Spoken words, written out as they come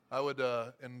I would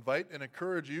invite and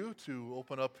encourage you to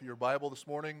open up your Bible this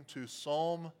morning to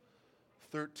Psalm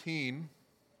 13.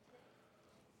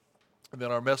 And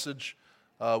then our message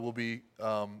will be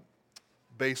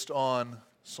based on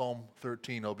Psalm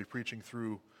 13. I'll be preaching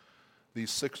through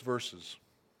these 6 verses.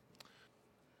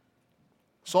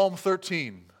 Psalm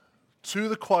 13, to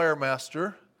the choir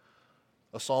master,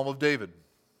 a psalm of David.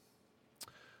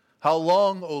 How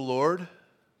long, O Lord,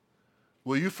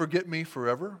 will you forget me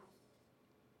forever?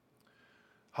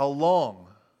 How long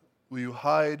will you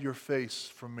hide your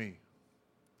face from me?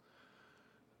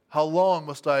 How long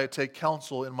must I take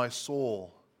counsel in my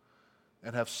soul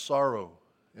and have sorrow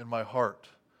in my heart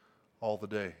all the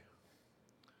day?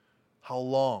 How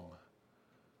long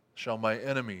shall my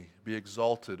enemy be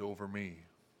exalted over me?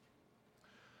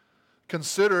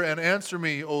 Consider and answer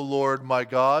me, O Lord my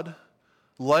God.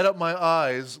 Light up my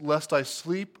eyes, lest I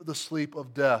sleep the sleep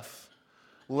of death,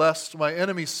 lest my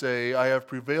enemies say, I have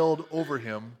prevailed over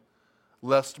him,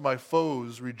 lest my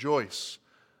foes rejoice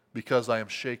because I am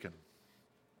shaken.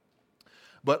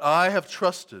 But I have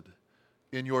trusted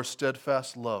in your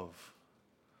steadfast love.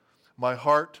 My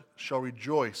heart shall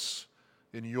rejoice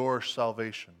in your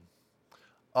salvation.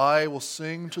 I will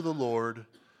sing to the Lord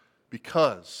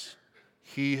because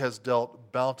he has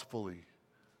dealt bountifully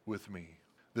with me.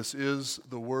 This is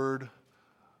the word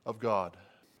of God.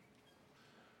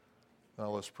 Now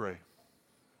let's pray.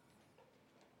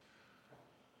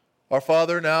 Our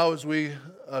Father, now as we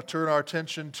turn our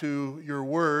attention to your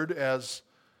word as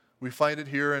we find it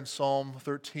here in Psalm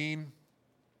 13,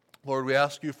 Lord, we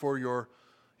ask you for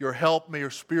your help. May your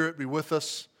Spirit be with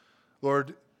us,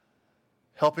 Lord,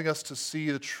 helping us to see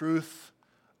the truth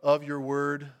of your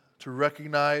word, to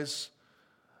recognize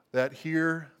that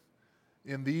here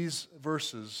in these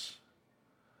verses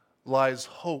lies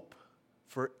hope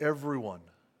for everyone.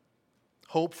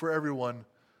 Hope for everyone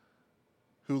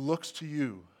who looks to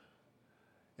you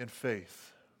in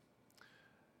faith.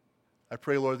 I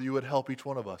pray, Lord, that you would help each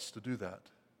one of us to do that.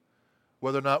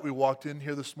 Whether or not we walked in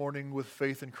here this morning with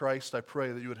faith in Christ, I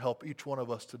pray that you would help each one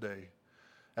of us today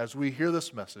as we hear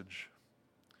this message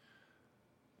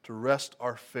to rest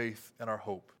our faith and our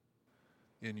hope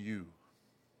in you.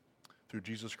 Through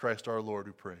Jesus Christ our Lord,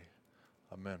 we pray.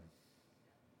 Amen.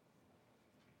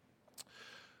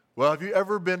 Well, have you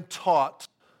ever been taught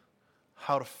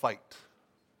how to fight?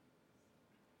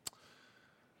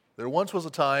 There once was a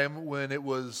time when it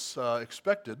was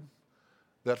expected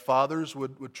that fathers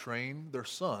would train their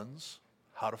sons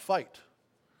how to fight.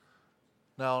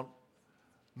 Now,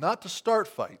 not to start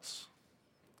fights,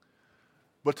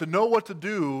 but to know what to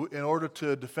do in order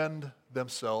to defend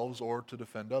themselves or to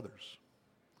defend others.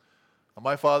 Now,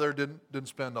 my father didn't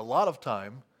spend a lot of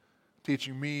time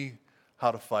teaching me how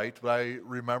to fight, but I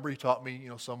remember he taught me,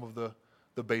 some of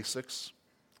the basics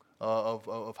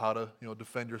of how to,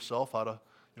 defend yourself, how to,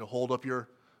 hold up your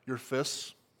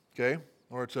fists, okay, in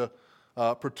order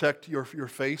to protect your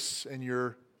face and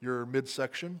your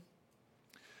midsection,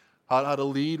 how to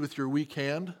lead with your weak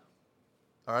hand,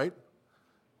 all right,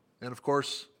 and of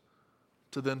course,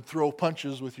 to then throw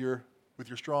punches with your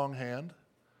strong hand.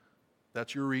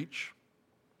 That's your reach.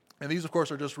 And these, of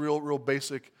course, are just real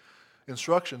basic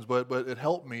instructions, but it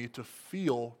helped me to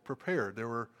feel prepared. There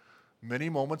were many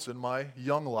moments in my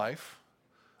young life,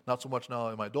 not so much now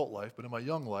in my adult life, but in my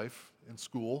young life in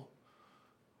school,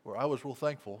 where I was real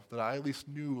thankful that I at least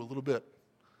knew a little bit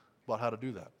about how to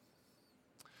do that.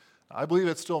 I believe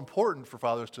it's still important for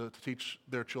fathers to teach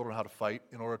their children how to fight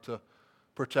in order to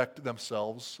protect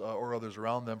themselves or others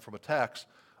around them from attacks.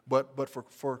 But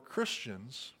for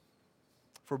Christians,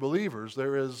 for believers,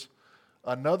 there is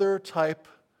another type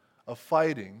of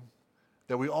fighting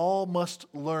that we all must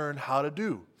learn how to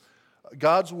do.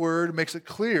 God's word makes it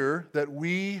clear that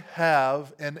we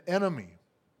have an enemy.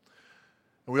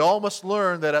 And we all must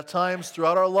learn that at times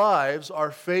throughout our lives,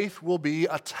 our faith will be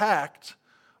attacked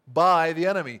by the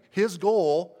enemy. His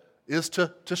goal is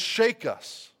to shake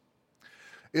us,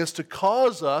 is to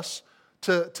cause us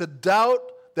to doubt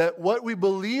that what we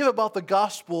believe about the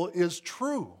gospel is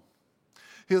true.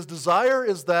 His desire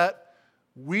is that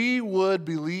we would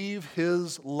believe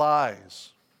his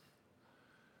lies,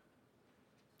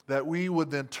 that we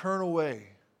would then turn away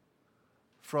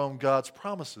from God's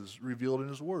promises revealed in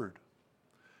his word.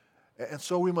 And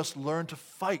so we must learn to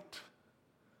fight.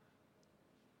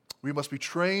 We must be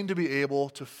trained to be able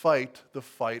to fight the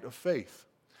fight of faith.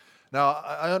 Now,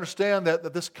 I understand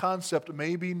that this concept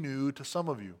may be new to some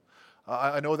of you.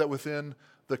 I know that within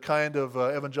the kind of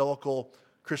evangelical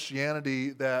Christianity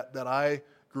that I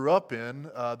grew up in,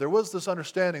 there was this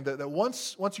understanding that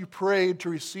once you prayed to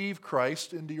receive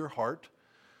Christ into your heart,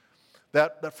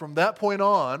 that from that point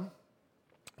on,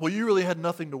 well, you really had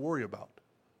nothing to worry about.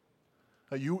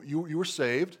 You were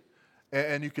saved,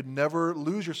 and you could never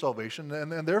lose your salvation,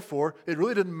 and therefore, it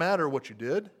really didn't matter what you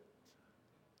did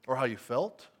or how you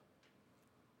felt.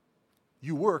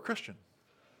 You were a Christian.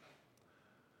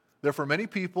 Therefore, many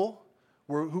people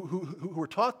who were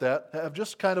taught that have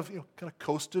just kind of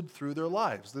coasted through their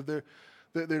lives. They're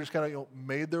just kind of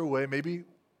made their way, maybe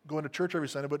going to church every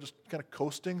Sunday, but just kind of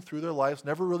coasting through their lives,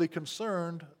 never really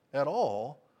concerned at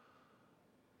all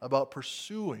about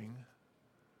pursuing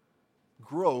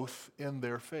growth in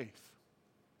their faith.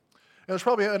 And there's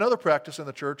probably another practice in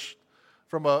the church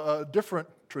from a different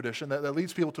tradition that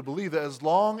leads people to believe that as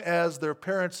long as their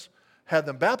parents had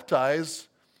them baptized,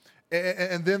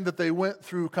 and then that they went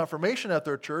through confirmation at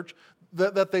their church,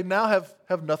 that they now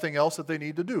have nothing else that they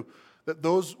need to do. That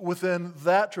those within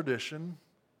that tradition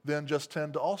then just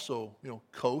tend to also,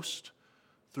 coast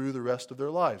through the rest of their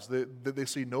lives. They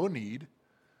see no need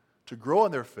to grow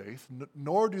in their faith,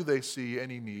 nor do they see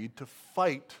any need to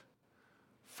fight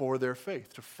for their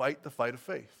faith, to fight the fight of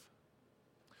faith.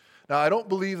 Now, I don't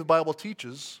believe the Bible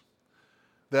teaches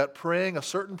that praying a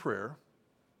certain prayer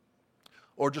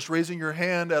or just raising your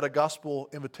hand at a gospel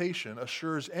invitation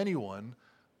assures anyone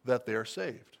that they are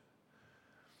saved.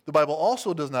 The Bible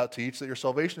also does not teach that your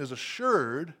salvation is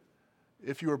assured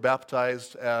if you were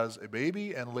baptized as a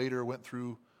baby and later went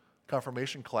through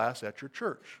confirmation class at your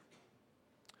church.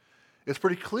 It's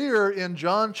pretty clear in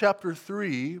John chapter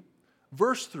 3,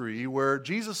 verse 3, where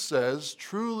Jesus says,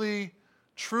 "Truly,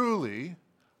 truly,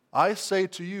 I say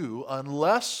to you,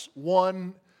 unless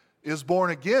one is born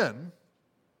again,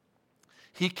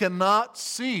 he cannot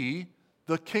see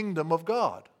the kingdom of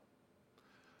God."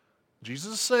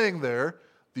 Jesus is saying there,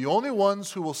 the only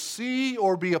ones who will see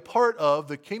or be a part of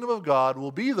the kingdom of God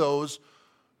will be those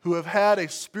who have had a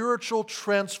spiritual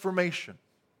transformation.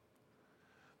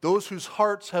 Those whose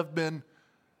hearts have been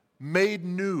made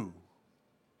new.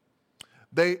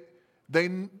 They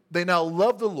now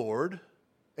love the Lord,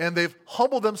 and they've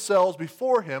humbled themselves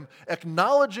before Him,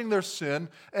 acknowledging their sin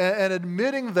and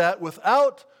admitting that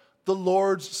without the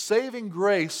Lord's saving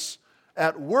grace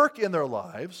at work in their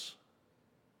lives,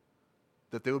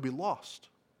 that they would be lost.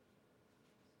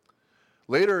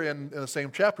 Later in the same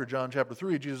chapter, John chapter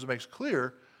 3, Jesus makes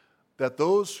clear that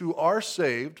those who are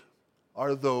saved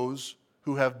are those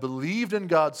who have believed in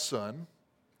God's Son,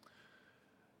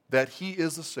 that He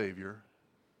is the Savior,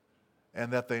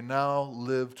 and that they now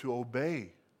live to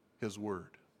obey His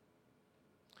Word.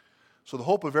 So the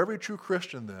hope of every true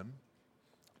Christian then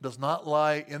does not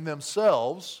lie in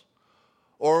themselves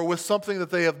or with something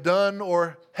that they have done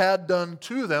or had done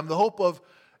to them. The hope of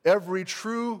every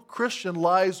true Christian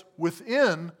lies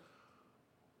within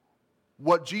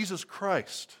what Jesus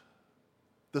Christ,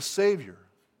 the Savior,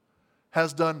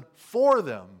 has done for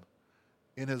them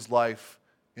in His life,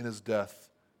 in His death,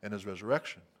 and His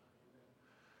resurrection.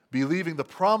 Believing the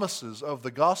promises of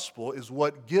the gospel is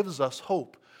what gives us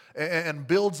hope and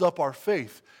builds up our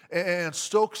faith and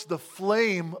stokes the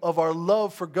flame of our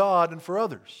love for God and for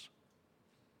others.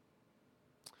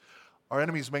 Our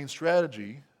enemy's main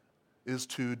strategy is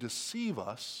to deceive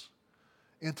us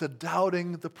into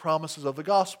doubting the promises of the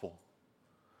gospel.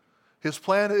 His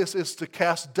plan is to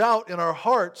cast doubt in our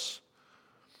hearts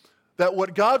that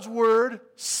what God's Word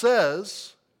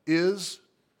says is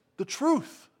the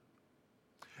truth.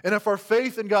 And if our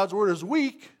faith in God's Word is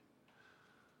weak,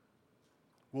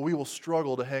 well, we will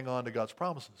struggle to hang on to God's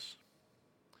promises.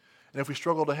 And if we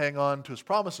struggle to hang on to His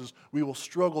promises, we will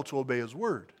struggle to obey His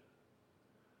Word.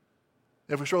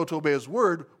 And if we struggle to obey His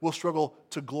Word, we'll struggle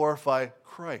to glorify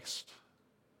Christ.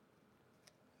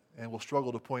 And we'll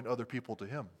struggle to point other people to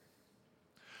Him.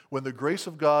 When the grace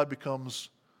of God becomes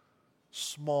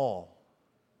small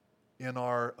in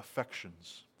our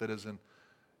affections, that is,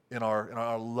 in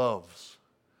our loves,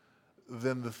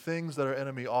 then the things that our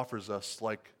enemy offers us,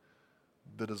 like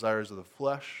the desires of the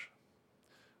flesh,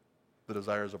 the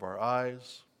desires of our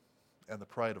eyes, and the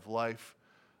pride of life,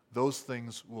 those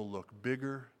things will look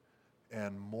bigger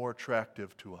and more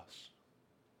attractive to us.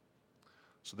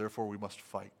 So therefore we must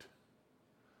fight.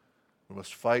 We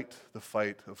must fight the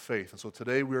fight of faith. And so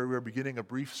today we are beginning a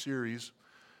brief series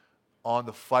on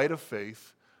the fight of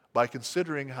faith by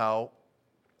considering how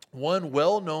one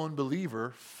well-known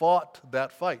believer fought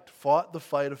that fight, fought the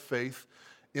fight of faith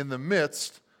in the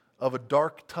midst of a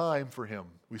dark time for him.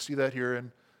 We see that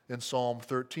here in Psalm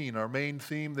 13. Our main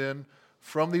theme then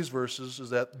from these verses is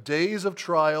that days of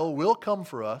trial will come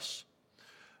for us.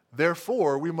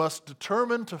 Therefore, we must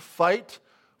determine to fight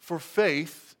for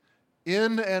faith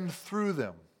in and through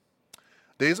them.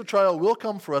 Days of trial will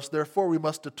come for us. Therefore, we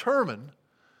must determine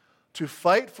to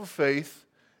fight for faith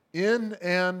in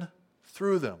and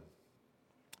through them.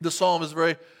 The psalm is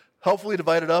very helpfully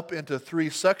divided up into 3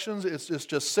 sections. It's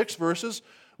just 6 verses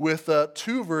with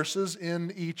 2 verses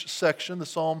in each section. The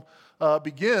psalm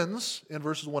begins in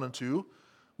verses 1 and 2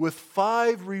 with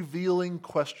 5 revealing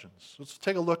questions. Let's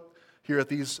take a look here at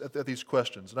these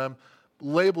questions. And I'm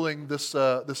labeling this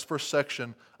first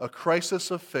section a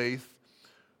crisis of faith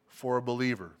for a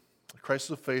believer. A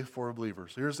crisis of faith for a believer.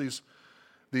 So here's these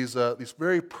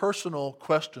very personal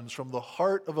questions from the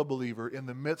heart of a believer in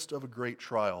the midst of a great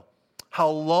trial. How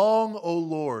long, O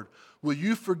Lord, will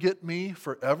you forget me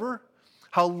forever?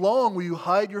 How long will you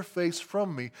hide your face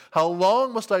from me? How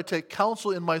long must I take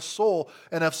counsel in my soul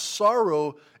and have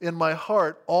sorrow in my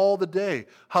heart all the day?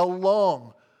 How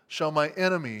long shall my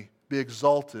enemy be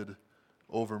exalted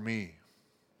over me?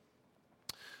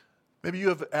 Maybe you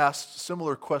have asked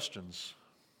similar questions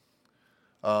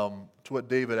to what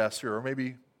David asked here, or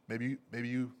maybe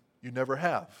you never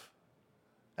have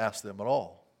asked them at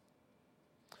all.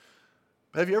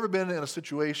 Have you ever been in a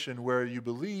situation where you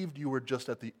believed you were just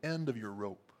at the end of your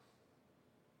rope?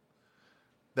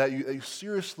 That you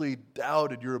seriously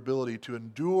doubted your ability to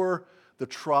endure the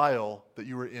trial that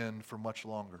you were in for much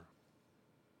longer?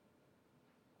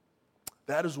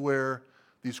 That is where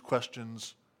these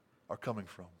questions are coming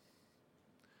from.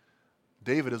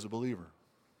 David is a believer.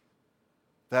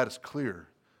 That is clear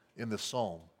in this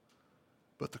psalm.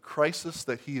 But the crisis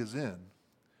that he is in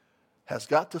has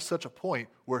got to such a point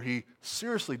where he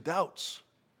seriously doubts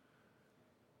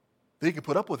that he can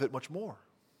put up with it much more.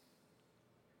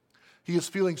 He is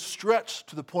feeling stretched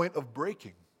to the point of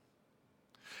breaking.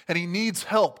 And he needs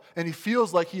help, and he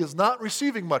feels like he is not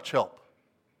receiving much help.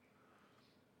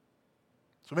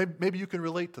 So maybe you can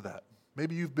relate to that.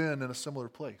 Maybe you've been in a similar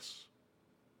place.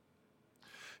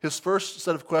 His first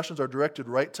set of questions are directed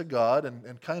right to God,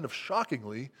 and kind of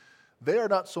shockingly, they are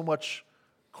not so much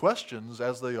questions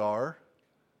as they are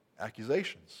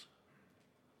accusations.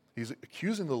 He's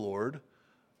accusing the Lord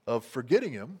of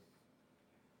forgetting him,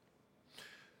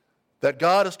 that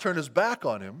God has turned his back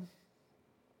on him.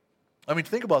 I mean,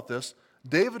 think about this.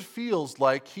 David feels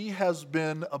like he has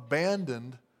been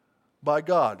abandoned by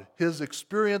God. His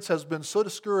experience has been so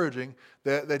discouraging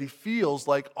that he feels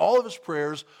like all of his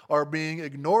prayers are being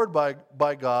ignored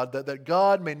by God, that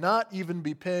God may not even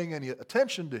be paying any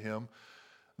attention to him.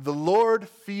 The Lord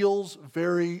feels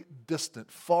very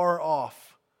distant, far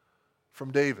off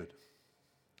from David.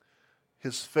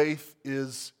 His faith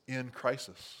is in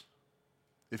crisis.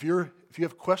 If you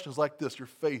have questions like this, your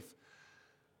faith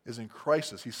is in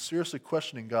crisis. He's seriously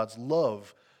questioning God's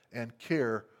love and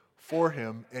care for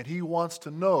him, and he wants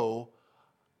to know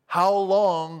how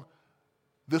long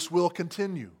this will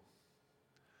continue,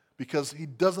 because he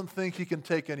doesn't think he can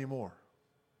take any more.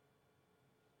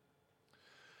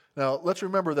 Now, let's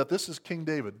remember that this is King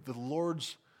David, the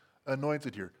Lord's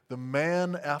anointed here, the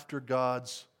man after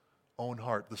God's own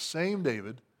heart, the same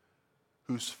David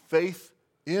whose faith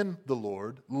in the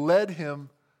Lord led him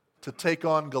to take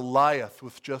on Goliath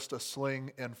with just a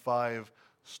sling and 5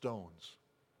 stones.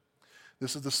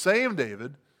 This is the same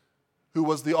David who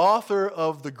was the author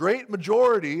of the great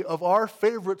majority of our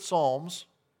favorite psalms,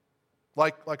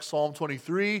 like Psalm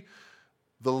 23,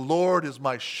 "The Lord is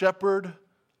my shepherd,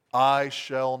 I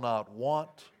shall not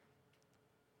want."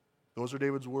 Those are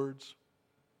David's words.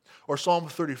 Or Psalm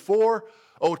 34,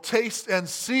 "Oh, taste and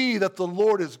see that the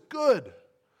Lord is good.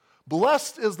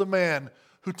 Blessed is the man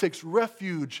who takes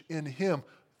refuge in him."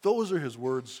 Those are his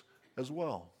words as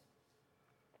well.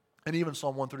 And even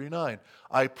Psalm 139,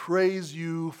 "I praise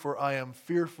you, for I am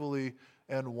fearfully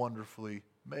and wonderfully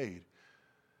made."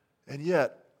 And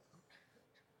yet,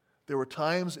 there were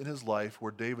times in his life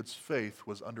where David's faith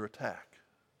was under attack,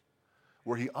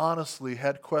 where he honestly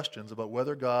had questions about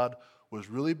whether God was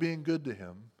really being good to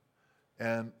him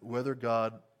and whether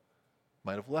God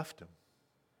might have left him.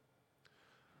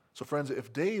 So friends,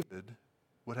 if David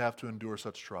would have to endure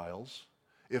such trials,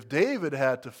 if David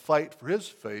had to fight for his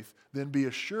faith, then be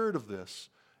assured of this: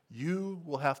 you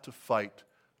will have to fight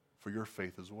for your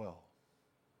faith as well.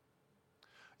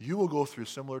 You will go through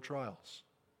similar trials.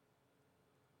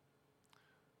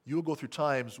 You will go through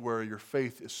times where your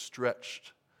faith is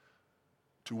stretched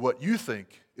to what you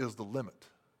think is the limit.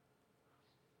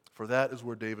 For that is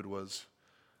where David was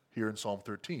here in Psalm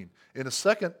 13. In a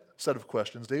second set of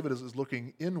questions, David is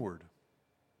looking inward.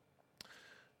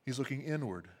 He's looking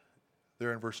inward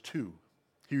there in verse 2.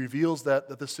 He reveals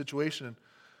that this situation,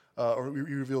 or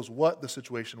he reveals what the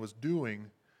situation was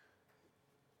doing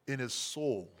in his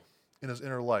soul, in his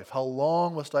inner life. "How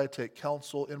long must I take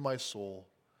counsel in my soul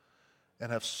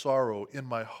and have sorrow in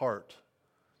my heart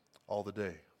all the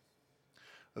day?"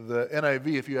 The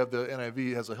NIV, if you have the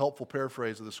NIV, has a helpful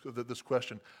paraphrase of this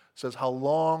question. It says, how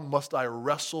long must I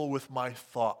wrestle with my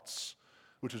thoughts?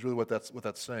 Which is really what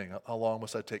that's saying. How long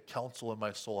must I take counsel in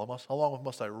my soul? How long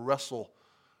must I wrestle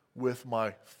with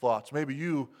my thoughts? Maybe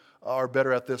you are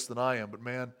better at this than I am, but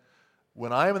man,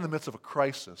 when I am in the midst of a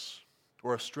crisis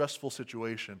or a stressful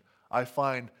situation, I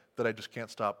find that I just can't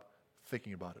stop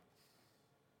thinking about it.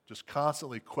 Just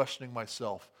constantly questioning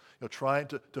myself, trying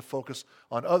to focus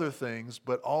on other things,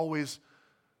 but always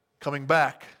coming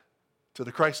back to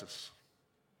the crisis.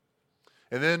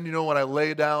 And then, when I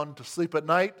lay down to sleep at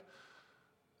night,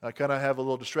 I kind of have a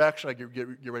little distraction. I get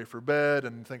ready for bed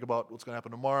and think about what's going to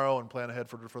happen tomorrow and plan ahead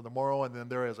for the morrow. And then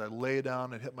there, as I lay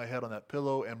down and hit my head on that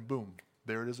pillow, and boom,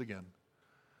 there it is again,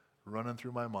 running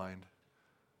through my mind,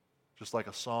 just like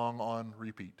a song on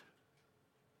repeat.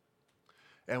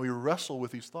 And we wrestle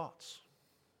with these thoughts.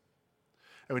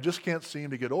 And we just can't seem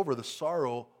to get over the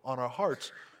sorrow on our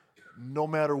hearts, no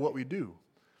matter what we do.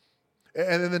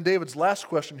 And then David's last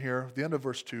question here, at the end of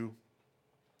verse 2,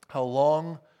 how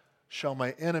long shall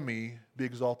my enemy be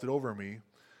exalted over me?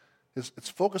 Its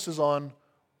focus is on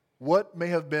what may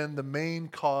have been the main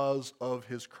cause of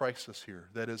his crisis here,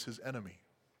 that is, his enemy.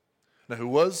 Now, who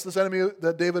was this enemy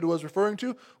that David was referring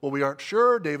to? Well, we aren't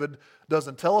sure. David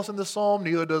doesn't tell us in the psalm.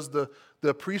 Neither does the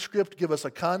prescript give us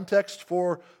a context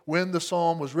for when the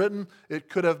psalm was written. It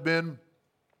could have been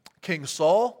King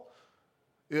Saul.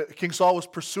 King Saul was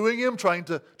pursuing him, trying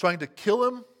to kill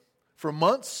him for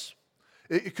months.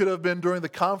 It could have been during the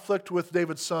conflict with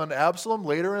David's son Absalom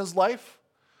later in his life.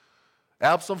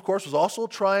 Absalom, of course, was also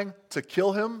trying to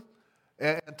kill him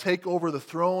and take over the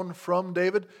throne from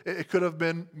David. It could have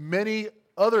been many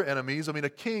other enemies. I mean, a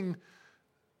king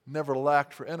never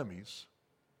lacked for enemies.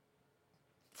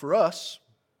 For us,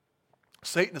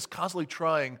 Satan is constantly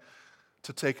trying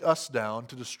to take us down,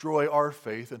 to destroy our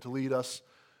faith, and to lead us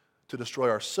to destroy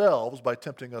ourselves by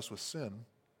tempting us with sin.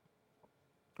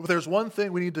 But there's one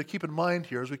thing we need to keep in mind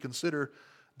here as we consider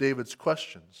David's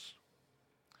questions.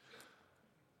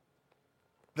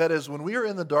 That is, when we are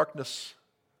in the darkness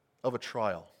of a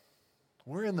trial,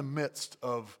 we're in the midst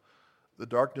of the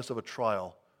darkness of a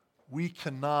trial, we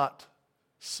cannot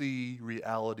see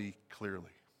reality clearly.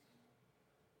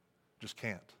 Just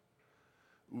can't.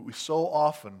 We so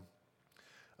often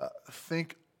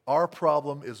think our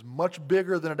problem is much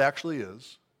bigger than it actually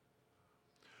is,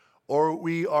 or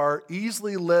we are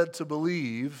easily led to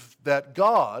believe that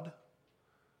God,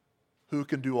 who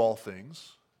can do all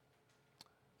things,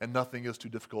 and nothing is too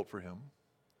difficult for him,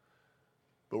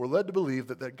 but we're led to believe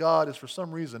that God is for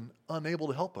some reason unable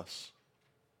to help us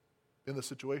in the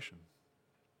situation.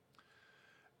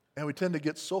 And we tend to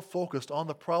get so focused on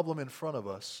the problem in front of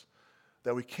us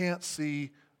that we can't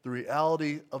see the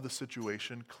reality of the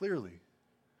situation clearly.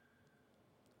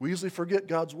 We easily forget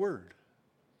God's word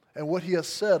and what he has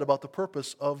said about the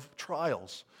purpose of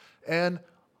trials. And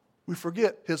we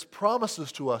forget his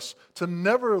promises to us to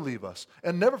never leave us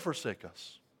and never forsake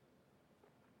us.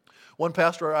 One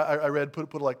pastor I read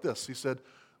put it like this. He said,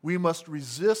 we must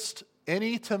resist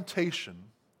any temptation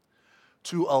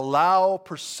to allow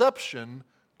perception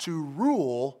to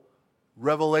rule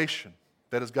revelation.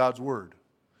 That is God's word.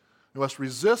 We must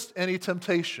resist any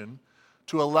temptation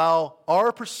to allow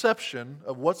our perception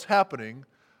of what's happening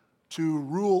to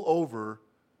rule over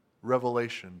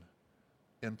revelation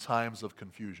in times of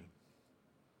confusion.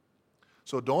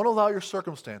 So don't allow your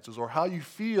circumstances or how you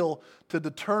feel to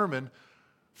determine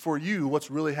for you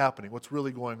what's really happening, what's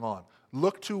really going on.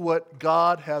 Look to what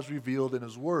God has revealed in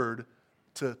his word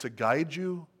to guide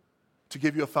you, to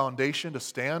give you a foundation to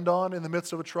stand on in the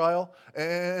midst of a trial,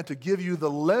 and to give you the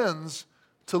lens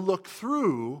to look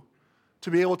through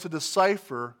to be able to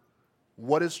decipher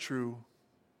what is true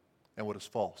and what is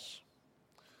false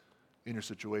in your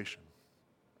situation,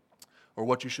 or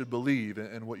what you should believe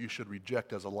and what you should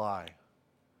reject as a lie.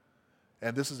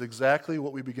 And this is exactly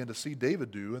what we begin to see David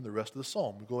do in the rest of the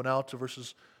psalm. We go now to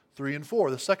verses 3 and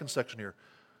 4, the second section here.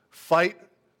 Fight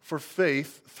for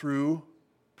faith through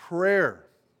prayer.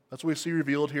 That's what we see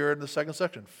revealed here in the second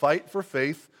section. Fight for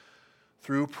faith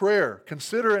through prayer.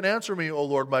 Consider and answer me, O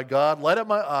Lord my God. Light up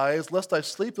my eyes, lest I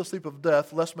sleep the sleep of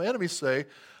death, lest my enemies say,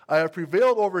 I have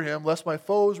prevailed over him, lest my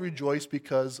foes rejoice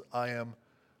because I am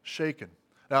shaken.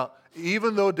 Now,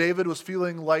 even though David was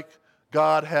feeling like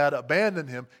God had abandoned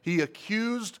him, he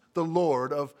accused the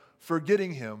Lord of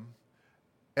forgetting him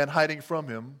and hiding from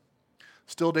him.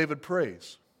 Still David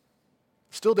prays.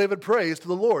 Still David prays to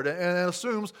the Lord and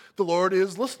assumes the Lord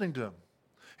is listening to him.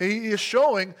 He is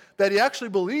showing that he actually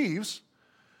believes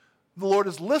the Lord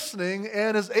is listening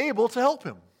and is able to help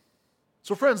him.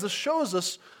 So friends, this shows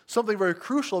us something very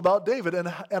crucial about David and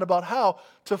about how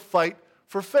to fight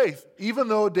for faith. Even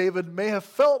though David may have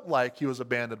felt like he was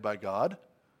abandoned by God,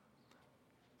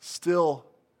 still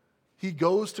he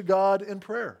goes to God in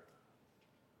prayer.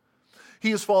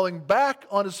 He is falling back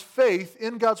on his faith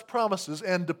in God's promises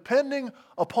and depending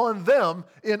upon them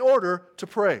in order to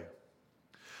pray.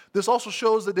 This also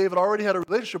shows that David already had a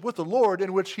relationship with the Lord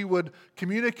in which he would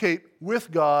communicate with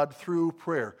God through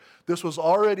prayer. This was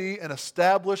already an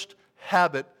established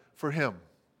habit for him.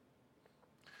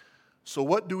 So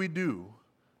what do we do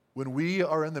when we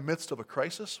are in the midst of a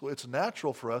crisis? Well, it's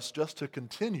natural for us just to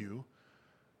continue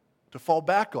to fall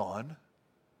back on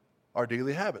our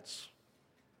daily habits.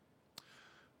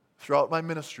 Throughout my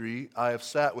ministry, I have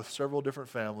sat with several different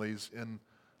families in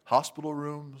hospital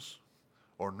rooms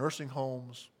or nursing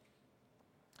homes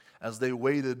as they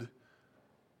waited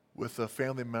with a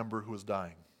family member who was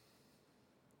dying.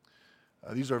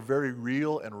 These are very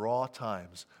real and raw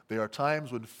times. They are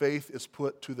times when faith is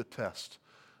put to the test.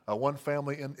 One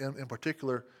family in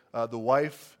particular, the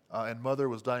wife and mother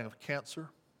was dying of cancer.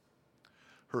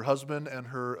 Her husband and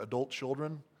her adult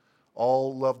children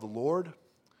all loved the Lord.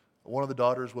 One of the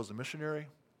daughters was a missionary.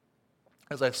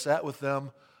 As I sat with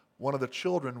them, one of the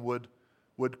children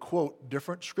would quote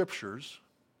different scriptures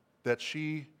that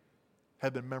she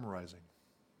had been memorizing.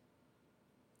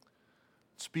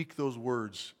 Speak those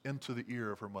words into the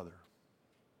ear of her mother,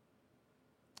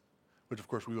 which of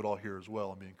course we would all hear as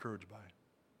well and be encouraged by.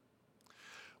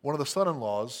 One of the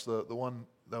son-in-laws, the one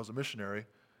that was a missionary,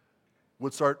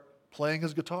 would start playing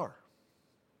his guitar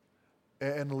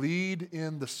and lead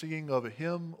in the singing of a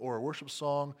hymn or a worship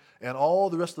song, and all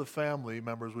the rest of the family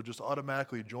members would just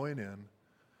automatically join in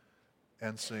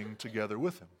and sing together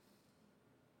with him.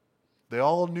 They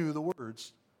all knew the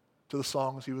words to the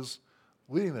songs he was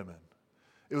leading them in.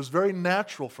 It was very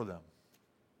natural for them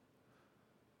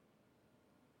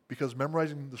because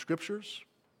memorizing the scriptures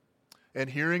and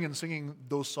hearing and singing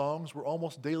those songs were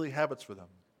almost daily habits for them.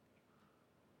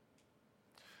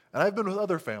 And I've been with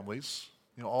other families,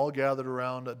 all gathered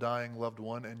around a dying loved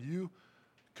one, and you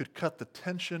could cut the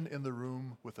tension in the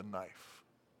room with a knife.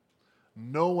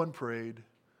 No one prayed,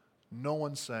 no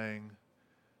one sang.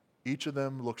 Each of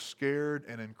them looked scared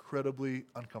and incredibly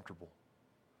uncomfortable.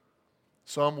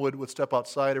 Some would step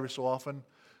outside every so often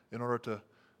in order to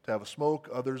have a smoke.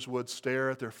 Others would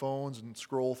stare at their phones and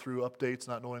scroll through updates,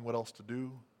 not knowing what else to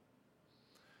do.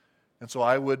 And so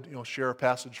I would share a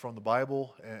passage from the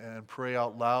Bible and pray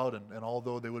out loud, and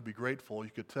although they would be grateful, you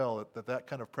could tell that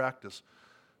kind of practice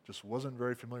just wasn't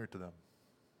very familiar to them.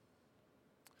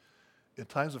 In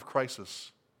times of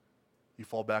crisis, you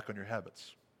fall back on your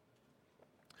habits.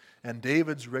 And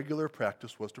David's regular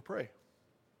practice was to pray.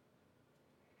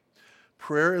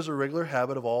 Prayer is a regular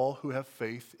habit of all who have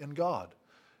faith in God.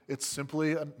 It's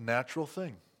simply a natural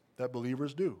thing that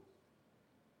believers do.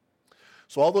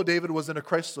 So although David was in a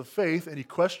crisis of faith and he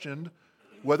questioned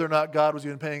whether or not God was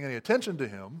even paying any attention to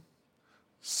him,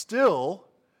 still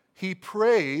he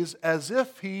prays as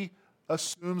if he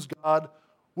assumes God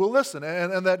will listen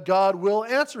and that God will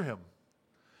answer him.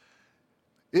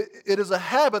 It is a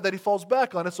habit that he falls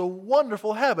back on. It's a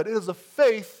wonderful habit. It is a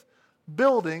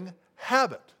faith-building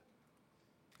habit.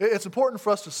 It's important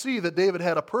for us to see that David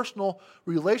had a personal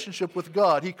relationship with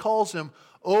God. He calls him,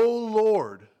 O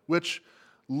Lord, which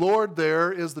Lord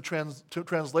there is the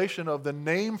translation of the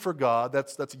name for God.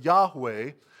 That's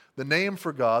Yahweh, the name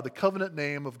for God, the covenant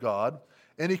name of God.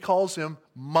 And he calls him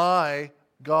my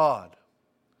God.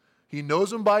 He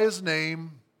knows him by his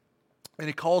name, and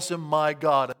he calls him my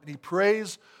God. And he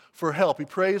prays for help. He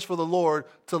prays for the Lord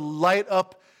to light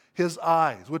up his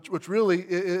eyes, which really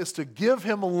is to give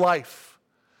him life.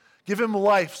 Give him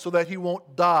life so that he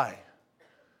won't die.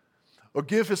 Or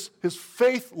give his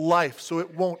faith life so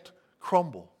it won't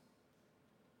crumble.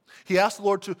 He asks the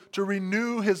Lord to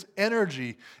renew his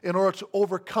energy in order to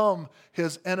overcome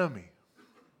his enemy.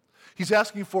 He's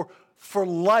asking for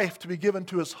life to be given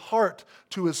to his heart,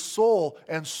 to his soul,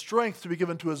 and strength to be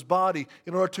given to his body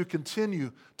in order to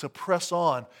continue to press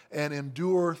on and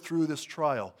endure through this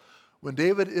trial. When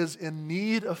David is in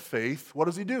need of faith, what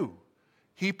does he do?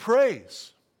 He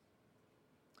prays.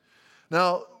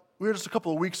 Now, we're just a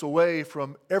couple of weeks away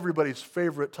from everybody's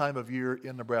favorite time of year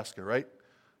in Nebraska, right?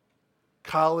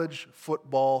 College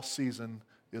football season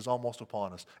is almost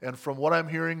upon us. And from what I'm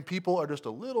hearing, people are just a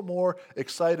little more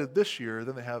excited this year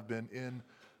than they have been in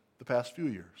the past few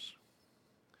years.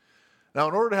 Now,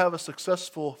 in order to have a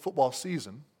successful football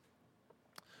season,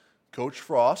 Coach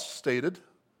Frost stated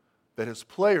that his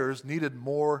players needed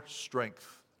more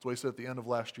strength. That's what he said at the end of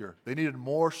last year. They needed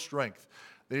more strength.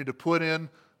 They needed to put in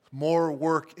more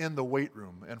work in the weight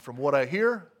room. And from what I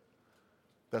hear,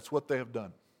 that's what they have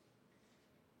done.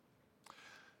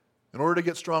 In order to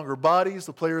get stronger bodies,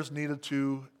 the players needed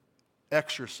to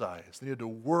exercise. They needed to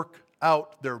work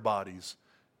out their bodies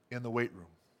in the weight room.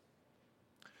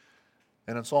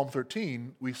 And in Psalm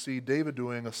 13, we see David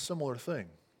doing a similar thing.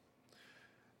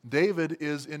 David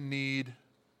is in need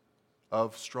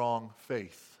of strong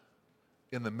faith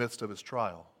in the midst of his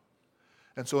trial.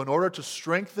 And so in order to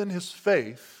strengthen his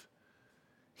faith,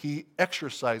 he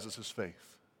exercises his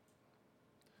faith.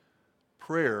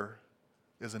 Prayer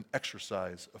is an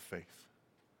exercise of faith.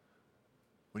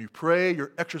 When you pray,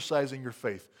 you're exercising your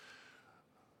faith.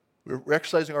 We're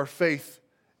exercising our faith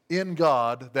in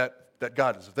God, that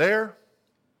God is there,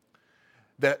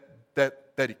 that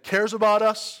He cares about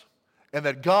us, and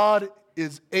that God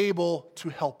is able to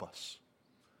help us.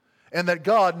 And that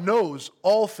God knows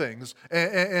all things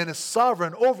and is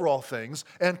sovereign over all things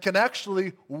and can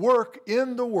actually work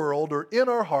in the world or in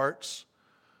our hearts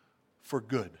for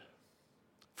good,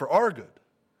 for our good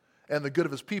and the good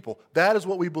of His people. That is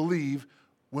what we believe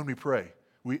when we pray.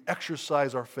 We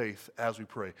exercise our faith as we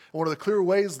pray. And one of the clear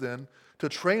ways then to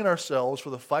train ourselves for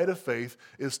the fight of faith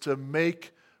is to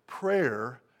make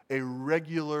prayer a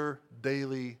regular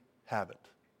daily habit.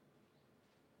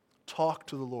 Talk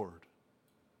to the Lord.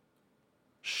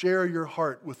 Share your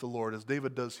heart with the Lord, as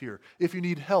David does here. If you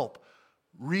need help,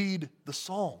 read the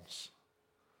Psalms.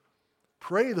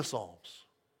 Pray the Psalms.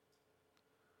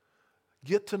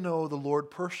 Get to know the Lord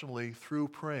personally through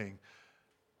praying.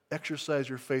 Exercise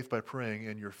your faith by praying,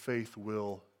 and your faith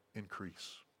will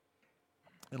increase.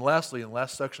 And lastly, in the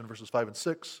last section, verses 5 and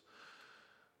 6,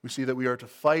 we see that we are to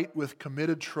fight with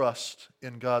committed trust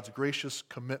in God's gracious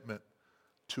commitment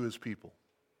to His people.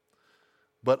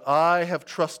 But I have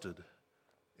trusted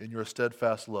in your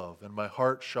steadfast love, and my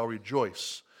heart shall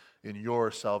rejoice in your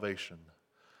salvation.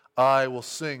 I will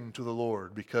sing to the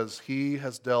Lord, because He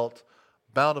has dealt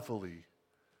bountifully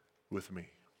with me.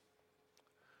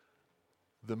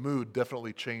 The mood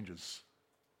definitely changes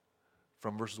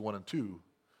from verses 1 and 2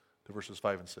 to verses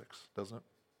 5 and 6, doesn't it?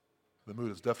 The mood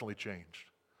has definitely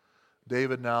changed.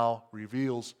 David now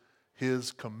reveals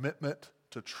his commitment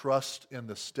to trust in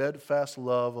the steadfast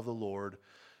love of the Lord,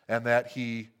 and that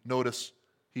he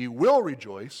will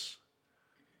rejoice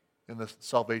in the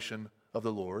salvation of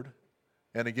the Lord.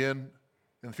 And again,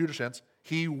 in the future tense,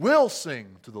 he will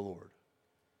sing to the Lord.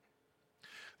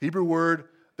 The Hebrew word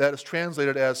that is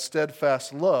translated as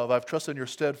steadfast love, I've trusted in your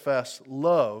steadfast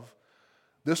love,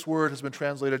 this word has been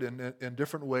translated in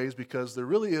different ways because there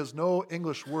really is no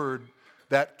English word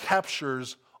that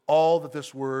captures all that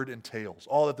this word entails,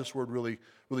 all that this word really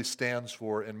stands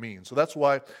for and means. So that's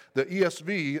why the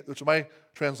ESV, which is my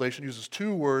translation, uses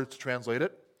two words to translate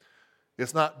it.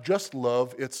 It's not just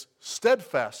love, it's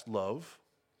steadfast love.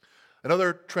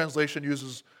 Another translation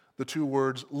uses the two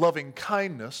words loving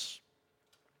kindness.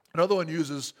 Another one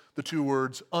uses the two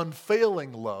words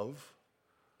unfailing love.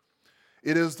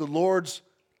 It is the Lord's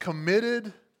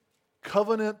committed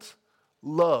covenant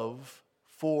love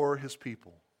for His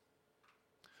people.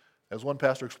 As one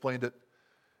pastor explained it,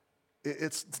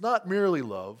 it's not merely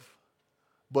love,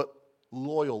 but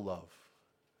loyal love.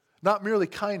 Not merely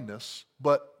kindness,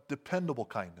 but dependable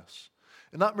kindness.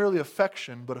 And not merely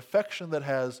affection, but affection that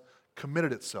has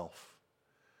committed itself.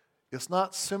 It's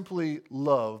not simply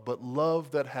love, but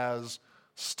love that has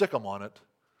stickum on it,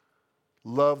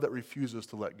 love that refuses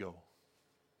to let go.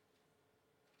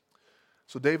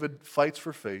 So David fights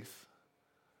for faith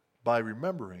by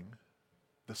remembering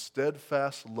the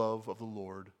steadfast love of the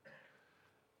Lord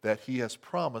that He has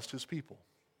promised His people.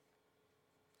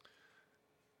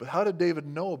 But how did David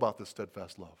know about this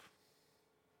steadfast love?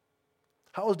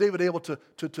 How was David able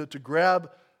to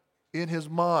grab in his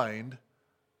mind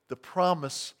the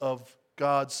promise of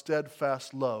God's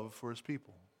steadfast love for His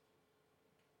people?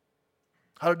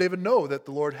 How did David know that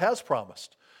the Lord has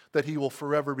promised that He will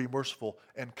forever be merciful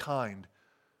and kind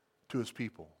to His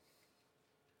people?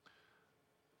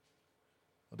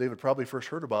 Well, David probably first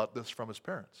heard about this from his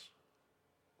parents,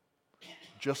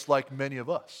 just like many of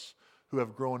us who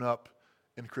have grown up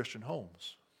in Christian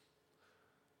homes.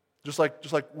 Just like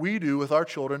we do with our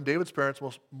children, David's parents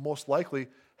most likely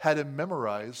had him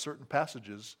memorize certain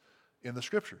passages in the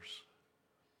Scriptures.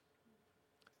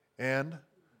 And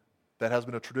that has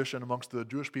been a tradition amongst the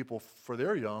Jewish people for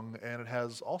their young, and it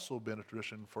has also been a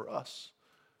tradition for us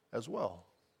as well.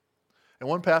 And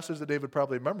one passage that David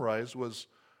probably memorized was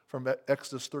from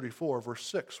Exodus 34, verse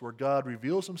 6, where God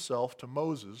reveals Himself to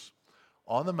Moses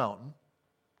on the mountain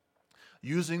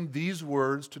using these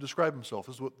words to describe Himself.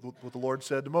 This is what the Lord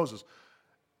said to Moses.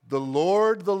 The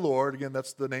Lord, again,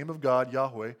 that's the name of God,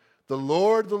 Yahweh.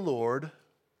 the Lord,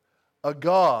 a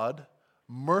God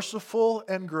merciful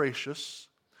and gracious,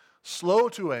 slow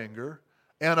to anger,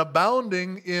 and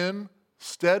abounding in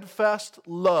steadfast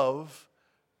love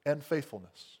and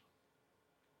faithfulness.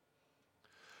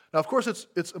 Now, of course,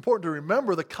 it's important to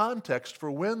remember the context for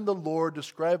when the Lord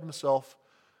described himself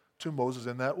to Moses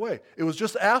in that way. It was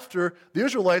just after the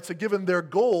Israelites had given their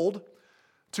gold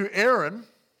to Aaron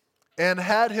and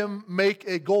had him make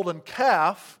a golden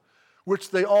calf,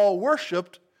 which they all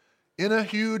worshiped in a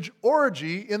huge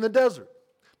orgy in the desert.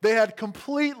 They had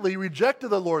completely rejected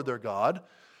the Lord their God,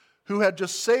 who had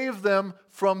just saved them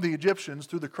from the Egyptians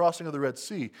through the crossing of the Red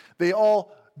Sea. They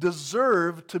all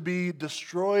deserved to be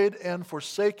destroyed and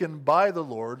forsaken by the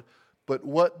Lord, but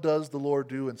what does the Lord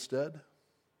do instead?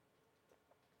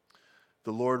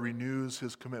 The Lord renews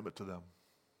his commitment to them,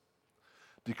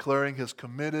 declaring his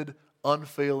committed,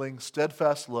 unfailing,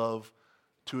 steadfast love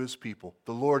to his people.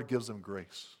 The Lord gives them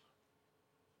grace.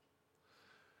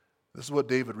 This is what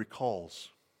David recalls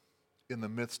in the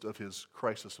midst of his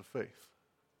crisis of faith.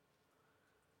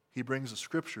 He brings the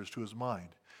scriptures to his mind,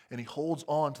 and he holds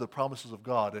on to the promises of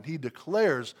God, and he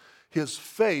declares his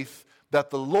faith that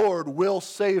the Lord will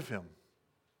save him.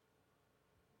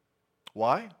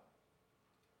 Why?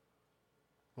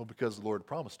 Well, because the Lord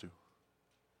promised to.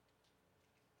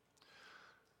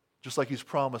 Just like he's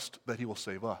promised that he will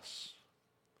save us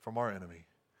from our enemy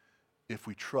if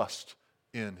we trust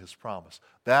in his promise.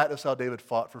 That is how David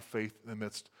fought for faith in the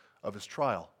midst of his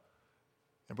trial.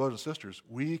 And brothers and sisters,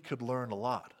 we could learn a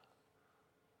lot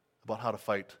about how to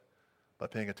fight by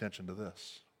paying attention to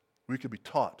this. We could be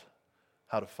taught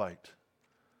how to fight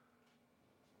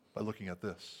by looking at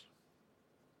this.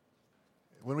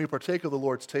 When we partake of the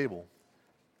Lord's table,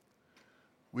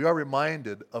 we are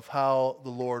reminded of how the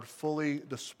Lord fully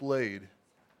displayed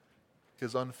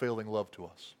his unfailing love to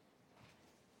us.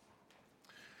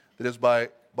 That is, by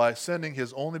sending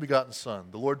his only begotten Son,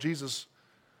 the Lord Jesus,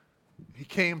 he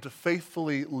came to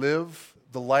faithfully live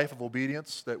the life of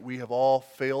obedience that we have all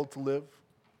failed to live.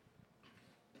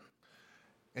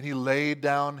 And he laid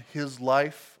down his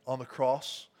life on the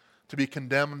cross to be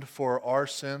condemned for our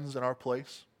sins in our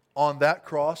place. On that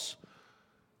cross,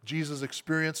 Jesus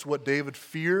experienced what David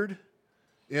feared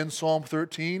in Psalm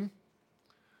 13.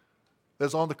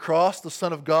 As on the cross, the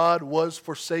Son of God was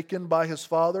forsaken by his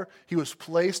Father. He was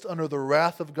placed under the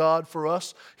wrath of God for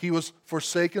us. He was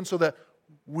forsaken so that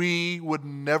we would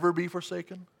never be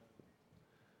forsaken.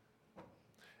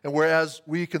 And whereas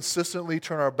we consistently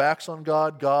turn our backs on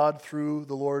God, God, through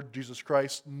the Lord Jesus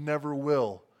Christ, never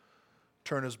will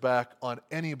turn his back on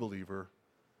any believer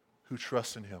who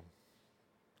trusts in him.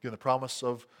 Again, the promise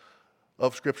of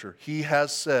Scripture. He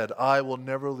has said, I will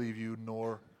never leave you,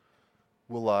 nor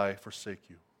will I forsake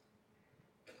you.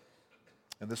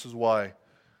 And this is why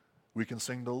we can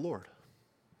sing to the Lord.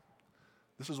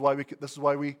 This is why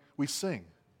we sing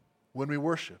when we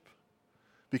worship.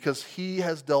 Because he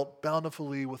has dealt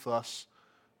bountifully with us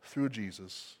through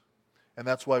Jesus. And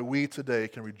that's why we today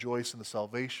can rejoice in the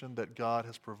salvation that God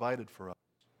has provided for us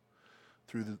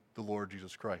through the Lord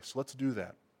Jesus Christ. So let's do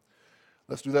that.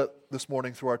 Let's do that this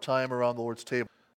morning through our time around the Lord's table.